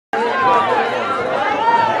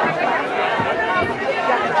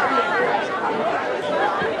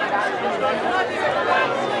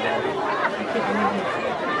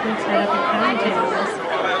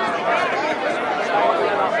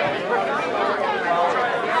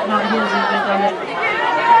not his, he's been on it.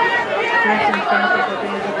 Gres-Sims benefit that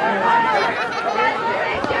they did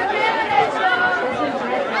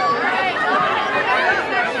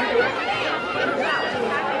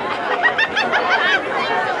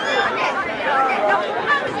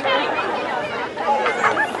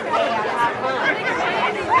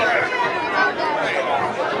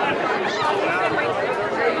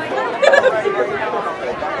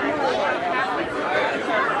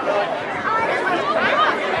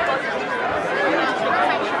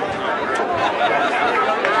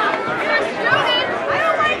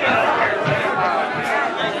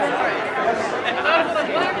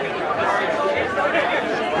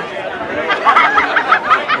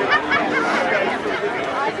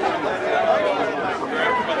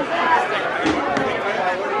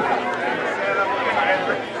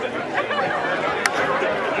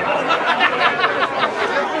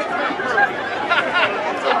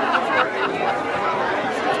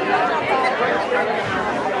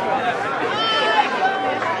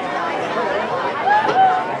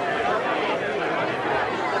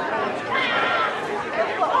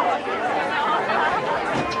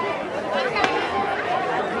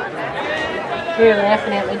We were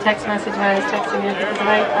laughing at my text message when I was texting you because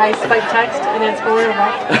I spiked text and it's horrible.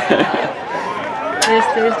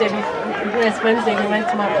 Last Wednesday we went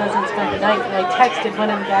to Mount Pleasant spent the night and I texted one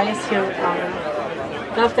of the guys who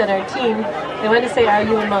golfed at our team. They wanted to say, "Are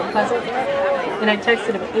you in Mount Pleasant?" And I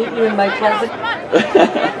texted him, "Ain't you in Mount Pleasant?"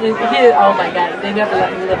 Oh my God, they never let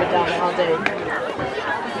me live it down all day.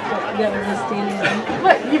 That was just standing.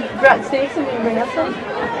 What, you brought steaks and you bring up some?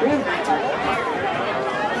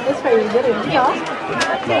 That's why you did it. Did you off?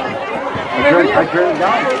 No. I turned it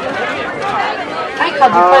down. I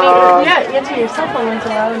called you funny. Yeah, answer your cell phone once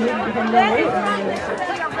in a while and you have no weight.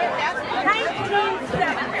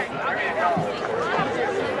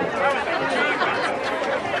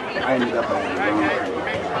 I ended up on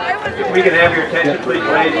If we can have your attention, please,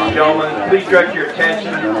 ladies and gentlemen, please direct your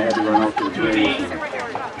attention to the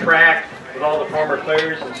track with all the former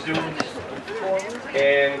players and students.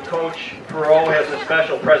 And Coach Perot has a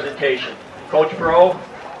special presentation. Coach Perot.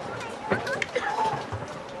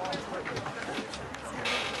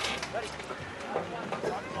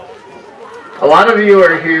 A lot of you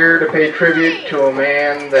are here to pay tribute to a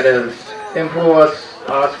man that has influenced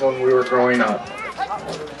us when we were growing up.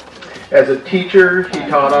 As a teacher, he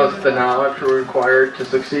taught us the knowledge we required to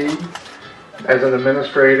succeed. As an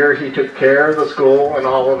administrator, he took care of the school and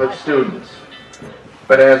all of its students.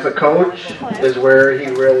 But as a coach is where he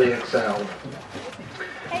really excelled.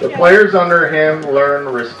 The players under him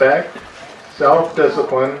learned respect,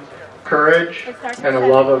 self-discipline, courage, and a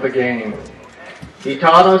love of the game. He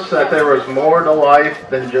taught us that there was more to life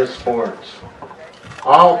than just sports.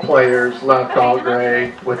 All players left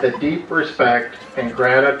AuGres with a deep respect and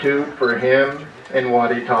gratitude for him and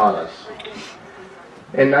what he taught us.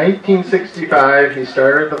 In 1965, he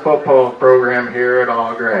started the football program here at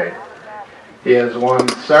AuGres. He has won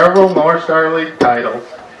several North Star League titles.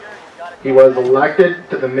 He was elected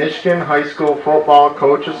to the Michigan High School Football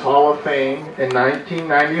Coaches Hall of Fame in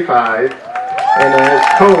 1995 and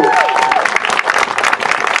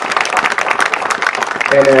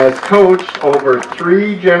has coached over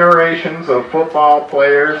 3 generations of football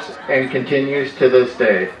players and continues to this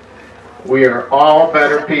day. We are all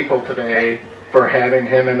better people today for having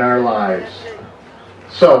him in our lives.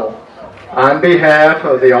 So, on behalf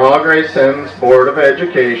of the AuGres-Sims Board of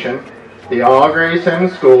Education, the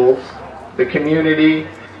AuGres-Sims schools, the community,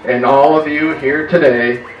 and all of you here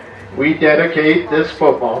today, we dedicate this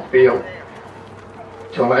football field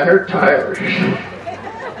to Len Tyler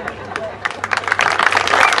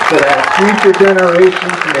so that future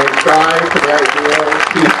generations may strive for the ideals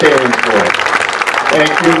he stands for.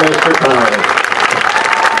 Thank you, Mr. Tyler.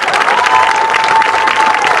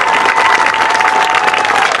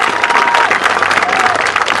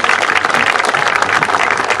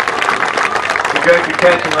 Direct your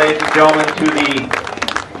attention, ladies and gentlemen, to the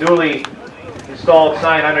newly installed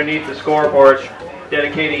sign underneath the scoreboard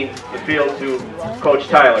dedicating the field to Coach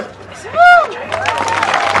Tyler.